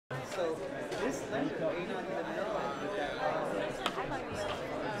So this lender may not even know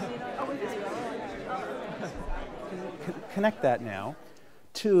that connect that now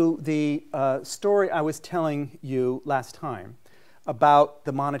to the story I was telling you last time about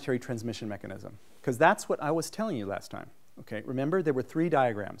the monetary transmission mechanism, because that's what I was telling you last time. Okay, remember there were three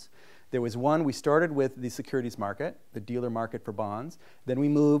diagrams. There was one, we started with the securities market, the dealer market for bonds. Then we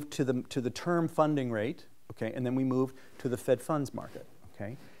moved to the term funding rate, okay, and then we moved to the Fed funds market,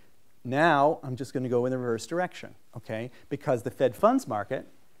 okay. Now I'm just going to go in the reverse direction, okay, because the Fed funds market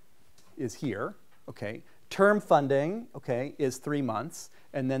is here, okay. Term funding, okay, is 3 months,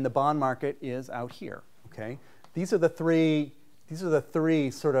 and then the bond market is out here, okay. These are the three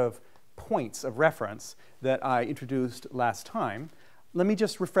sort of points of reference that I introduced last time. Let me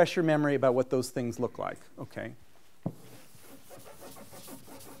just refresh your memory about what those things look like, okay?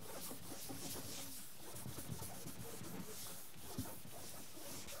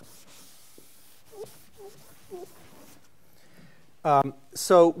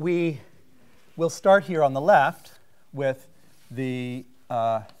 So we'll start here on the left with the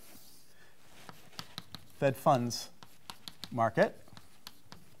Fed funds market.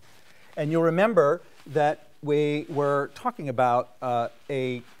 And you'll remember that we were talking about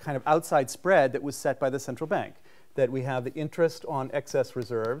a kind of outside spread that was set by the central bank, that we have the interest on excess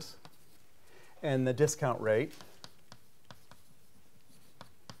reserves and the discount rate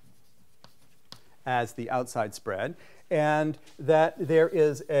as the outside spread, and that there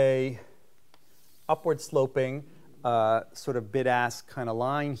is a upward sloping sort of bid-ask kind of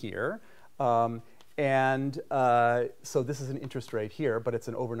line here. So this is an interest rate here, but it's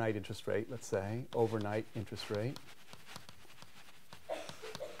an overnight interest rate, let's say, overnight interest rate.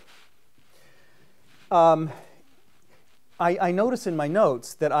 I notice in my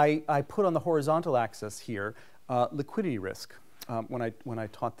notes that I put on the horizontal axis here liquidity risk when I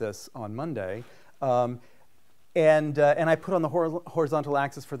taught this on Monday. And I put on the horizontal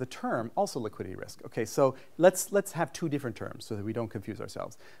axis for the term also liquidity risk. Okay, so let's have two different terms so that we don't confuse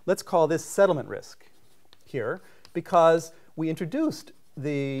ourselves. Let's call this settlement risk here, because we introduced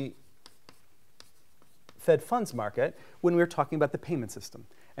the Fed funds market when we were talking about the payment system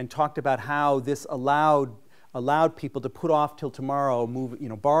and talked about how this allowed people to put off till tomorrow,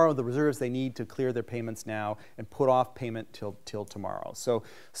 borrow the reserves they need to clear their payments now and put off payment till tomorrow. So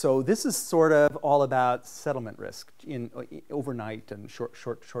this is sort of all about settlement risk in overnight and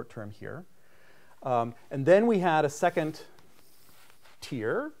short term here. And then we had a second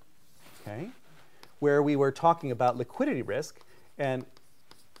tier, okay, where we were talking about liquidity risk and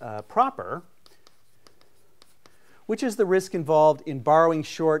proper, which is the risk involved in borrowing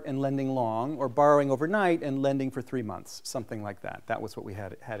short and lending long, or borrowing overnight and lending for 3 months, something like that. That was what we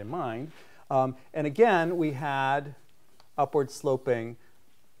had in mind. And again, we had upward sloping,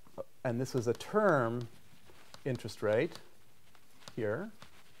 and this was a term interest rate here,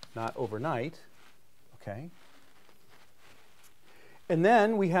 not overnight, okay. And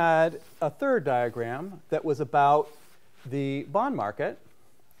then we had a third diagram that was about the bond market,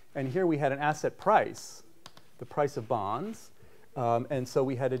 and here we had an asset price, the price of bonds, and so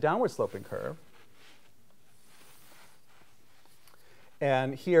we had a downward sloping curve.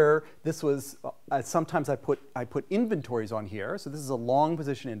 And here, this was, sometimes I put inventories on here, so this is a long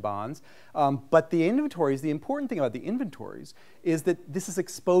position in bonds. But the inventories, the important thing about the inventories is that this is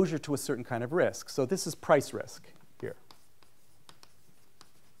exposure to a certain kind of risk. So this is price risk here.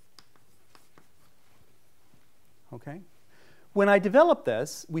 Okay? When I developed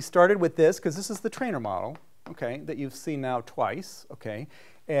this, we started with this, because this is the trainer model, okay, that you've seen now twice, okay?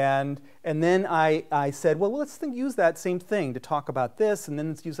 And then I said, well, let's use that same thing to talk about this, and then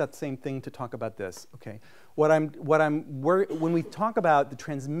let's use that same thing to talk about this, okay? When we talk about the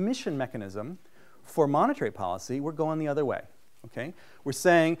transmission mechanism for monetary policy, we're going the other way, okay? We're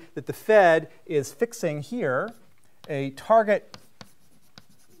saying that the Fed is fixing here a target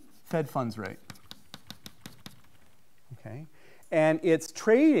Fed funds rate, okay? And it's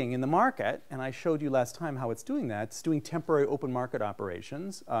trading in the market, and I showed you last time how it's doing that. It's doing temporary open market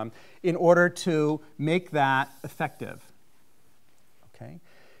operations in order to make that effective. Okay?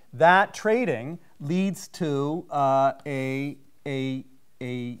 That trading leads to a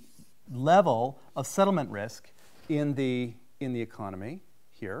level of settlement risk in the economy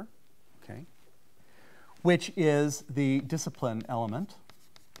here, okay, which is the discipline element,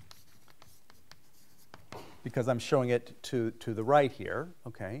 because I'm showing it to the right here,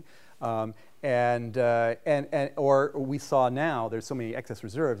 okay? Or we saw now there's so many excess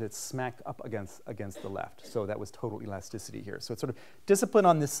reserves, it's smack up against the left. So that was total elasticity here. So it's sort of discipline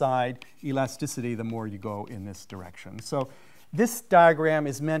on this side, elasticity the more you go in this direction. So This diagram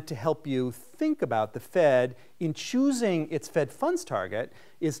is meant to help you think about the Fed in choosing its Fed funds target,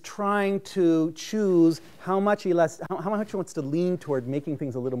 is trying to choose how much it wants to lean toward making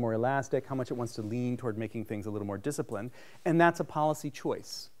things a little more elastic, how much it wants to lean toward making things a little more disciplined, and that's a policy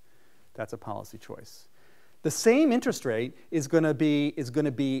choice. That's a policy choice. The same interest rate is going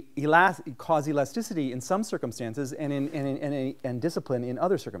to cause elasticity in some circumstances and discipline in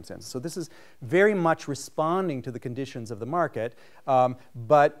other circumstances. So this is very much responding to the conditions of the market,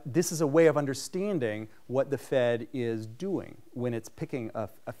 but this is a way of understanding what the Fed is doing when it's picking a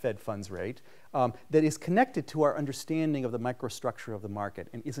Fed funds rate that is connected to our understanding of the microstructure of the market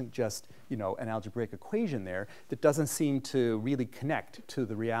and isn't just, you know, an algebraic equation there that doesn't seem to really connect to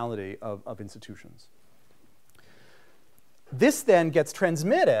the reality of institutions. This then gets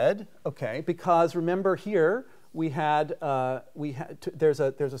transmitted, okay, because remember here there's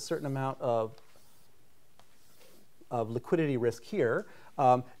a certain amount of liquidity risk here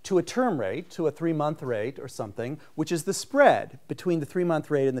to a term rate, to a 3-month rate or something, which is the spread between the 3-month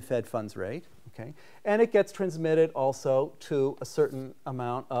rate and the Fed funds rate, okay, and it gets transmitted also to a certain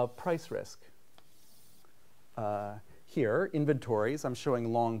amount of price risk. Here, inventories, I'm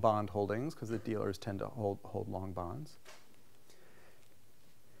showing long bond holdings because the dealers tend to hold long bonds.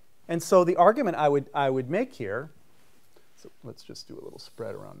 And so the argument I would make here, so let's just do a little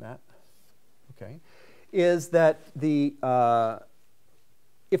spread around that, okay, is that if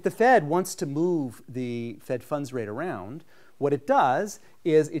the Fed wants to move the Fed funds rate around, what it does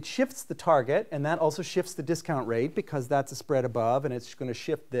is it shifts the target, and that also shifts the discount rate because that's a spread above, and it's going to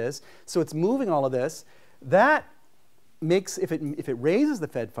shift this. So it's moving all of this. That makes, if it raises the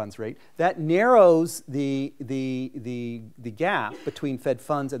Fed funds rate, that narrows the gap between Fed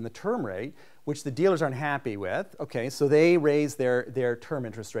funds and the term rate, which the dealers aren't happy with. Okay, so they raise their term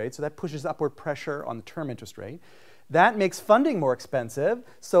interest rate, so that pushes upward pressure on the term interest rate. That makes funding more expensive,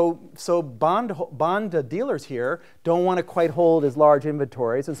 so bond dealers here don't want to quite hold as large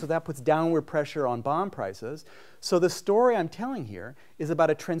inventories, and so that puts downward pressure on bond prices. So the story I'm telling here is about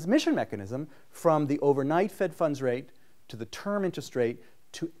a transmission mechanism from the overnight Fed funds rate to the term interest rate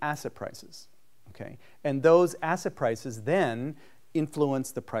to asset prices, okay? And those asset prices then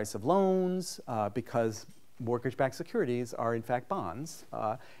influence the price of loans because mortgage-backed securities are in fact bonds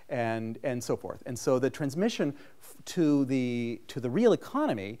and so forth. And so the transmission to the real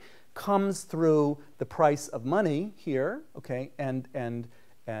economy comes through the price of money here, okay, and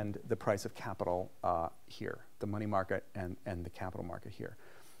the price of capital here, the money market and the capital market here.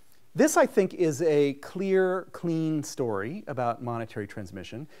 This, I think, is a clear, clean story about monetary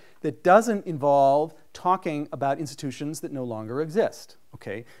transmission that doesn't involve talking about institutions that no longer exist,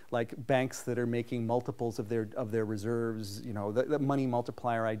 okay? Like banks that are making multiples of their reserves, you know, the money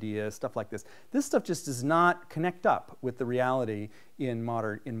multiplier idea, stuff like this. This stuff just does not connect up with the reality in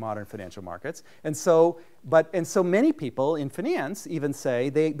modern financial markets. And so many people in finance even say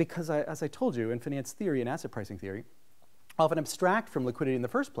because as I told you, in finance theory and asset pricing theory, often abstract from liquidity in the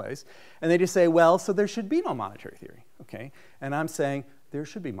first place, and they just say, well, so there should be no monetary theory, okay? And I'm saying there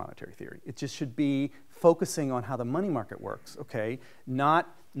should be monetary theory. It just should be focusing on how the money market works, okay? Not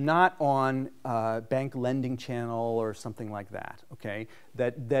on bank lending channel or something like that, okay?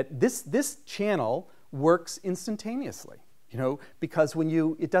 That this channel works instantaneously. You know, because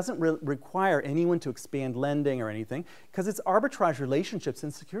it doesn't require anyone to expand lending or anything, because it's arbitrage relationships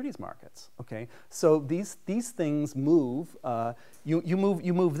in securities markets. Okay, so these things move. You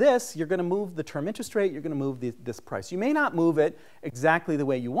move this. You're going to move the term interest rate. You're going to move this price. You may not move it exactly the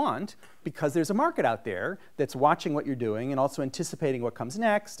way you want, because there's a market out there that's watching what you're doing and also anticipating what comes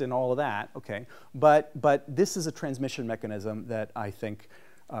next and all of that. Okay, but this is a transmission mechanism that I think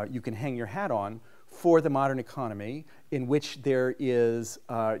you can hang your hat on for the modern economy, in which there is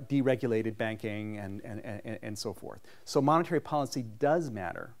deregulated banking and so forth. So monetary policy does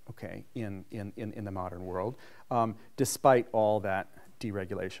matter, okay, in the modern world, despite all that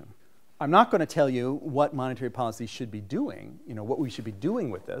deregulation. I'm not going to tell you what monetary policy should be doing, you know, what we should be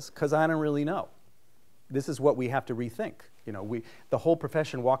doing with this, because I don't really know. This is what we have to rethink. You know, the whole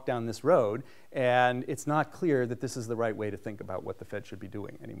profession walked down this road, and it's not clear that this is the right way to think about what the Fed should be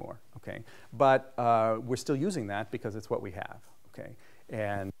doing anymore. Okay, but we're still using that because it's what we have. Okay,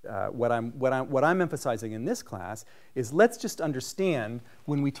 and what I'm emphasizing in this class is let's just understand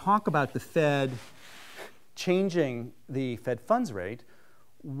when we talk about the Fed changing the Fed funds rate,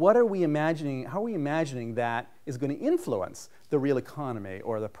 what are we imagining? How are we imagining that is going to influence the real economy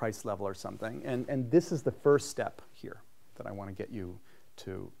or the price level or something? And this is the first step here that I want to get you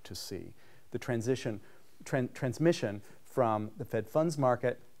to see. The transmission from the Fed funds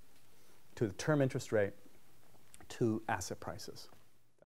market to the term interest rate to asset prices.